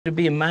It'd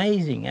be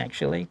amazing,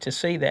 actually, to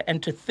see that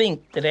and to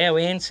think that our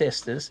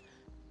ancestors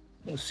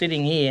were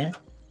sitting here,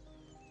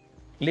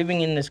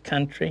 living in this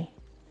country,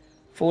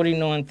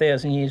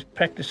 49,000 years,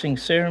 practising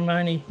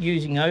ceremony,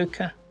 using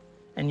ochre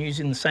and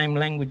using the same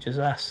language as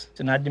us.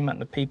 It's an argument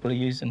that people are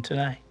using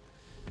today.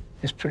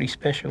 It's pretty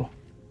special.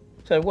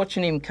 So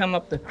watching him come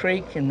up the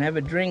creek and have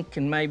a drink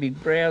and maybe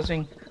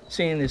browsing,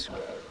 seeing this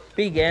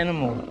big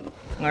animal,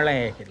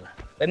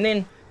 and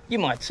then you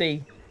might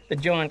see the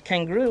giant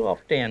kangaroo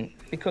off down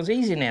because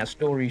he's in our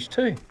stories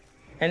too.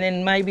 And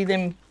then maybe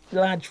them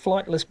large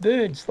flightless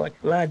birds, like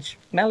large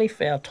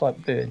malleefowl type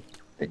bird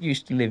that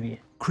used to live here.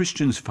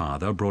 Christian's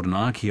father brought an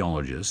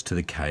archaeologist to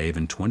the cave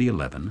in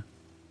 2011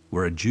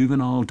 where a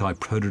juvenile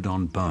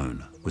diprotodon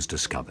bone was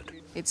discovered.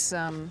 It's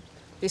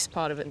this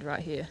part of it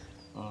right here.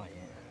 Oh,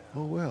 yeah.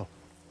 Oh, well.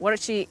 What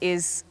actually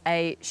is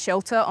a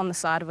shelter on the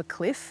side of a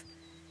cliff.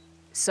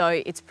 So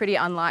it's pretty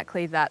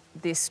unlikely that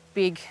this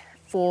big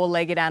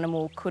four-legged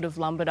animal could have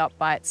lumbered up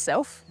by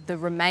itself. The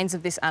remains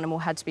of this animal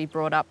had to be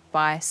brought up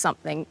by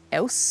something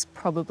else,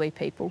 probably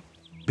people.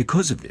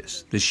 Because of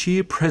this, the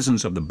sheer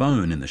presence of the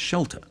bone in the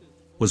shelter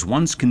was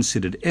once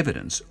considered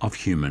evidence of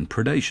human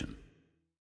predation.